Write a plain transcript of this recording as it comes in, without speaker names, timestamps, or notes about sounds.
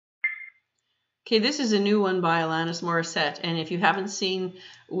Okay, this is a new one by Alanis Morissette, and if you haven't seen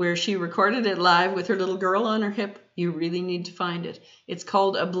where she recorded it live with her little girl on her hip, you really need to find it. It's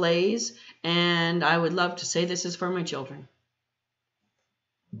called Ablaze, and I would love to say this is for my children.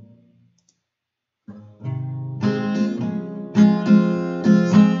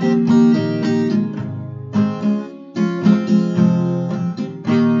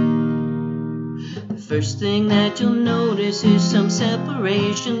 First thing that you'll notice is some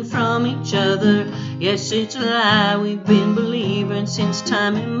separation from each other. Yes, it's a lie we've been believing since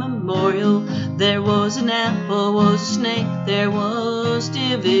time immemorial. There was an apple, was a snake, there was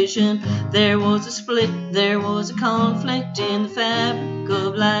division, there was a split, there was a conflict in the fabric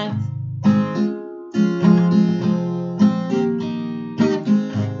of life.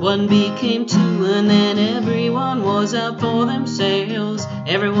 One became two, and then everyone was out for themselves.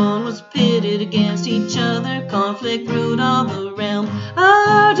 Everyone was pitted against each other. Conflict ruled all the realm.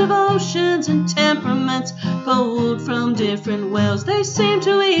 Our devotions and temperaments pulled from different wells. They seem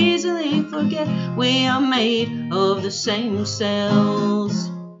to easily forget we are made of the same cells.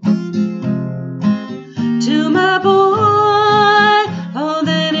 To my boy, all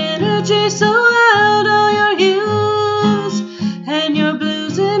that energy so out, all your hues and your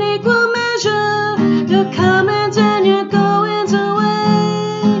blues in equal measure, your comings and your goings away.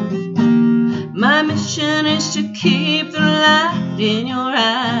 My mission is to keep the light in your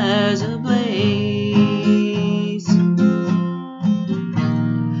eyes ablaze.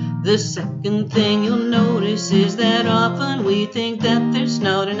 The second thing you'll notice is that often we think that there's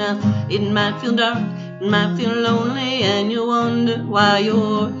not enough. It might feel dark, it might feel lonely, and you wonder why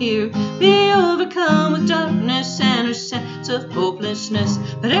you're here. Be overcome with darkness and a sense of hopelessness,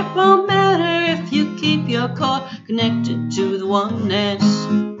 but it won't matter if you keep your core connected to the oneness.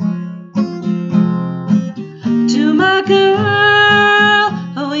 To my girl,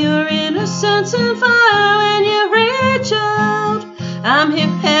 oh, your innocence and fire when you reach out. I'm here,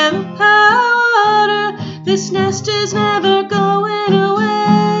 hell, high water. This nest is never going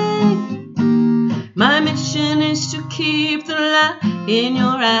away. My mission is to keep the light in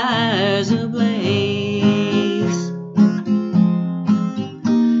your eyes ablaze.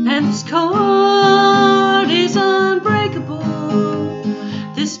 And this cord is unbreakable.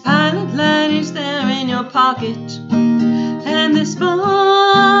 This pilot light is there in your pocket. And this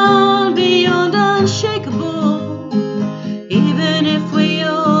bond beyond unshakable. Even if we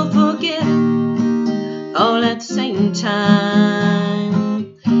all forget, all at the same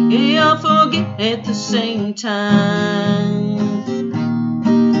time. We all forget at the same time.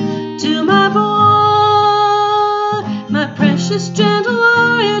 To my boy, my precious gentle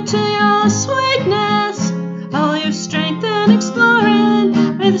warrior, to your sweetness, all your strength and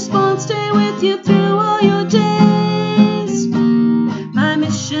exploring, may this bond stay with you through all your days. My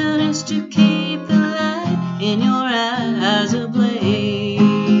mission is to keep the light in your eyes ablaze.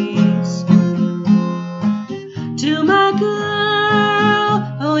 To my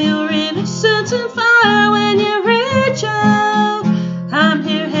girl, oh, your innocence and fire when you reach out. I'm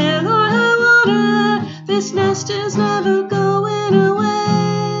here, hell or high water. This nest is never going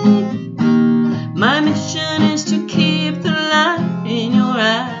away. My mission is to keep the light in your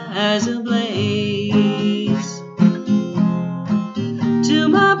eyes ablaze. To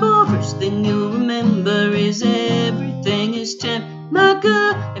my boy, first thing you'll remember is everything is temp. My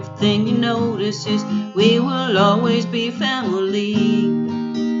girl, everything you notice is we will always be family.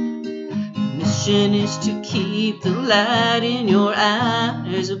 Mission is to keep the light in your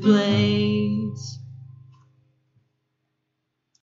eyes ablaze.